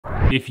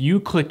If you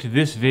clicked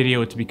this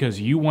video, it's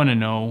because you want to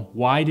know,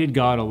 why did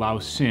God allow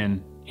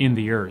sin in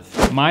the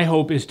earth? My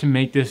hope is to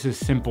make this as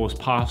simple as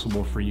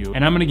possible for you.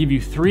 And I'm going to give you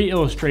 3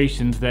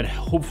 illustrations that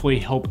hopefully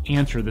help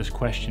answer this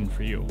question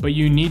for you. But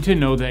you need to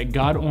know that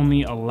God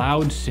only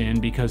allowed sin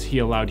because he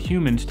allowed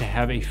humans to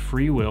have a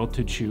free will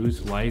to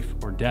choose life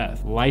or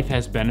death. Life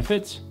has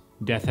benefits.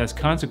 Death has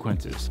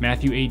consequences.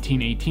 Matthew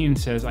 18:18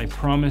 says, I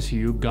promise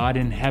you, God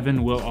in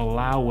heaven will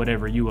allow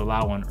whatever you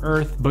allow on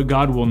earth, but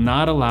God will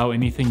not allow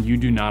anything you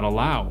do not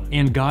allow.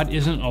 And God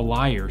isn't a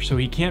liar, so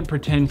he can't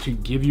pretend to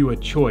give you a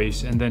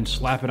choice and then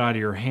slap it out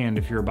of your hand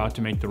if you're about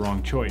to make the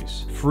wrong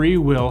choice. Free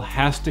will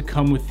has to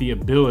come with the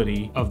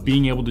ability of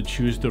being able to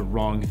choose the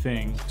wrong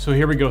thing. So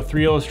here we go,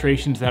 3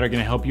 illustrations that are going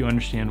to help you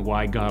understand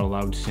why God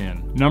allowed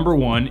sin. Number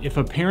 1, if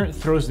a parent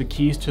throws the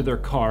keys to their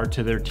car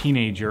to their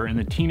teenager and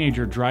the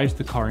teenager drives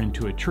the car into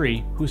a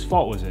tree, whose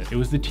fault was it? It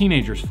was the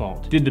teenager's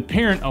fault. Did the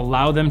parent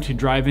allow them to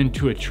drive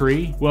into a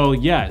tree? Well,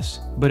 yes,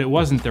 but it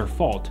wasn't their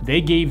fault.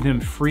 They gave them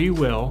free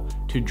will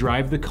to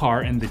drive the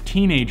car, and the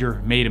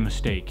teenager made a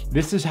mistake.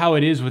 This is how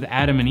it is with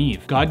Adam and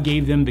Eve. God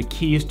gave them the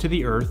keys to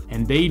the earth,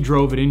 and they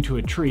drove it into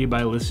a tree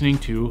by listening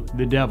to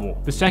the devil.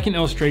 The second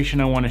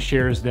illustration I want to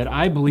share is that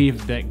I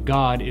believe that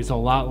God is a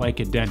lot like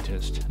a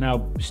dentist.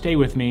 Now, stay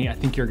with me. I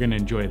think you're going to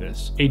enjoy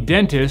this. A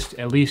dentist,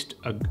 at least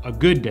a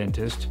good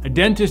dentist, a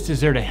dentist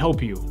is there to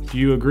help you. Do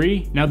you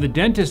agree? Now, the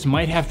dentist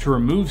might have to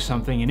remove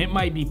something, and it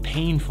might be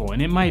painful,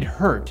 and it might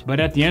hurt.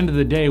 But at the end of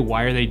the day,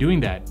 why are they doing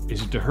that?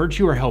 Is it to hurt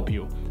you or help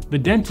you? The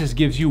dentist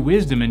gives you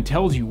wisdom and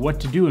tells you what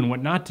to do and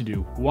what not to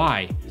do.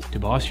 Why? To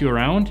boss you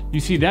around?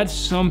 You see, that's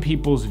some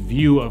people's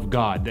view of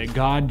God, that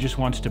God just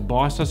wants to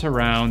boss us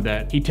around,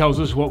 that he tells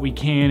us what we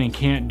can and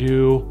can't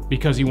do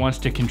because he wants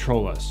to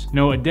control us.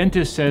 No, a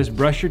dentist says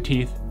brush your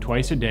teeth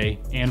twice a day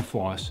and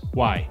floss.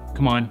 Why?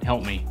 Come on,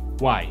 help me.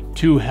 Why?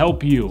 To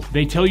help you.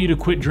 They tell you to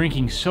quit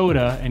drinking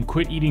soda and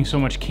quit eating so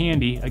much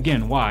candy.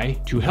 Again,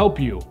 why? To help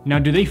you. Now,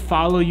 do they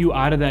follow you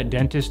out of that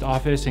dentist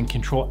office and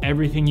control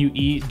everything you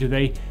eat? Do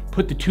they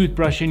put the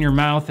toothbrush in your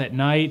mouth at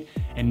night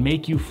and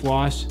make you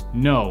floss?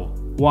 No.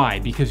 Why?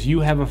 Because you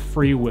have a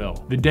free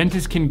will. The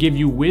dentist can give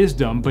you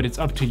wisdom, but it's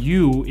up to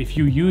you if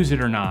you use it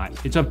or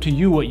not. It's up to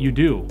you what you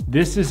do.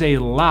 This is a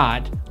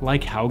lot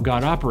like how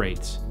God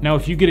operates. Now,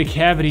 if you get a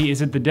cavity,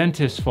 is it the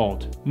dentist's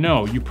fault?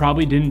 No, you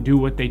probably didn't do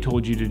what they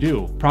told you to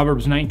do.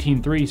 Proverbs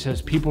 19:3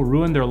 says, people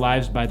ruin their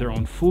lives by their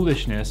own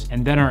foolishness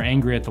and then are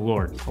angry at the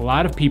Lord. A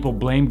lot of people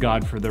blame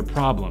God for their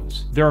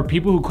problems. There are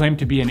people who claim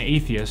to be an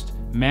atheist,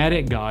 mad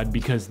at God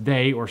because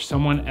they or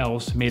someone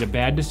else made a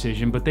bad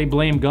decision, but they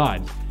blame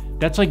God.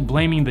 That's like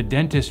blaming the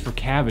dentist for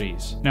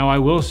cavities. Now, I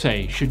will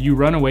say, should you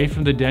run away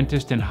from the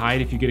dentist and hide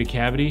if you get a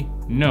cavity?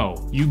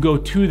 No, you go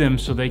to them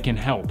so they can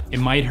help. It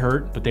might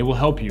hurt, but they will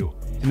help you.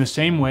 In the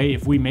same way,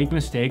 if we make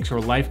mistakes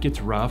or life gets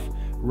rough,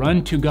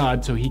 run to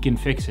God so he can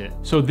fix it.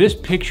 So this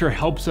picture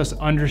helps us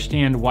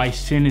understand why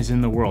sin is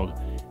in the world.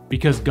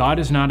 Because God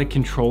is not a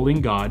controlling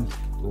God.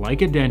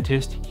 Like a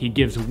dentist, he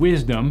gives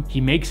wisdom,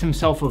 he makes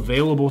himself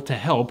available to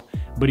help,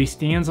 but he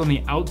stands on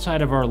the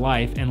outside of our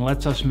life and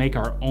lets us make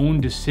our own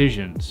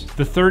decisions.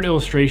 The third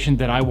illustration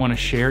that I want to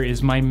share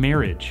is my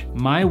marriage.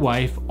 My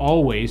wife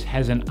always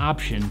has an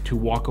option to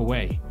walk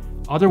away.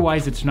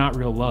 Otherwise, it's not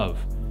real love.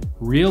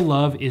 Real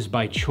love is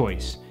by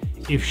choice.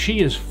 If she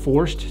is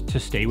forced to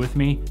stay with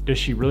me, does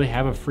she really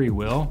have a free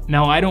will?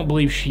 Now, I don't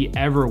believe she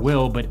ever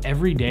will, but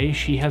every day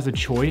she has a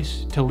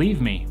choice to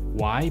leave me.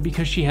 Why?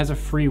 Because she has a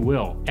free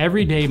will.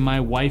 Every day, my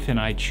wife and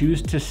I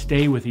choose to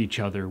stay with each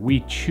other.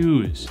 We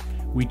choose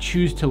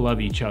to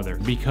love each other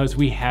because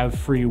we have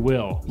free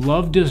will.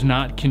 Love does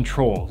not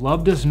control.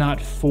 Love does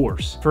not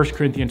force. 1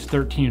 Corinthians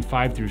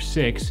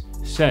 13:5-6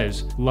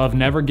 says, love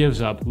never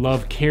gives up.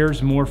 Love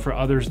cares more for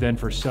others than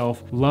for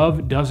self.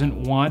 Love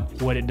doesn't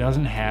want what it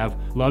doesn't have.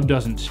 Love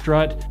doesn't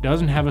strut,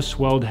 doesn't have a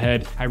swelled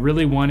head. I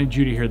really wanted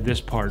you to hear this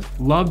part.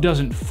 Love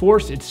doesn't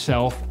force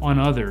itself on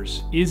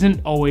others,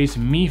 isn't always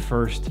me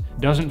first,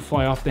 doesn't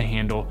fly off the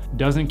handle,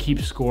 doesn't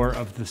keep score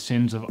of the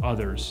sins of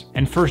others.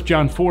 And 1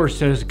 John 4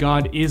 says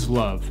God is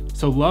love.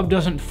 So love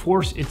doesn't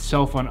force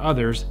itself on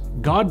others.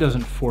 God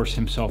doesn't force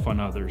himself on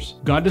others.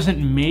 God doesn't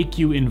make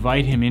you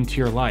invite him into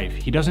your life.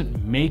 He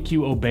doesn't make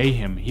you obey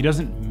him. He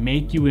doesn't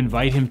make you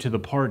invite him to the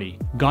party.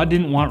 God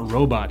didn't want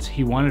robots.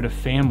 He wanted a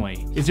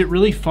family. Is it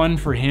really fun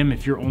for him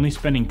if you're only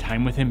spending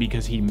time with him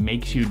because he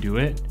makes you do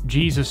it?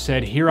 Jesus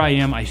said, here I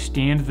am, I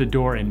stand at the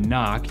door and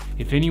knock.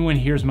 If anyone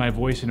hears my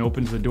voice and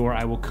opens the door,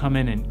 I will come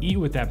in and eat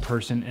with that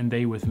person and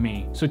they with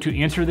me. So to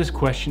answer this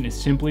question as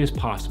simply as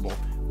possible,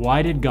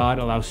 why did God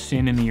allow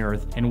sin in the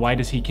earth, and why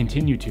does he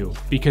continue to?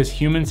 Because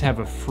humans have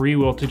a free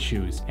will to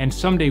choose, and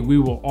someday we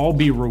will all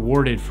be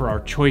rewarded for our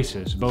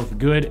choices, both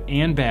good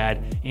and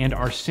bad, and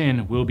our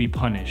sin will be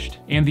punished.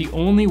 And the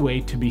only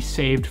way to be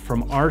saved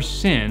from our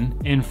sin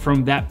and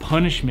from that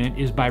punishment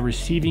is by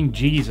receiving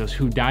Jesus,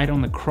 who died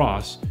on the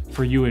cross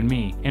for you and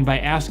me, and by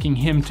asking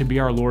him to be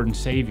our Lord and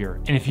Savior.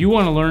 And if you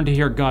want to learn to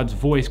hear God's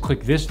voice,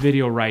 click this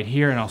video right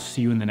here, and I'll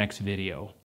see you in the next video.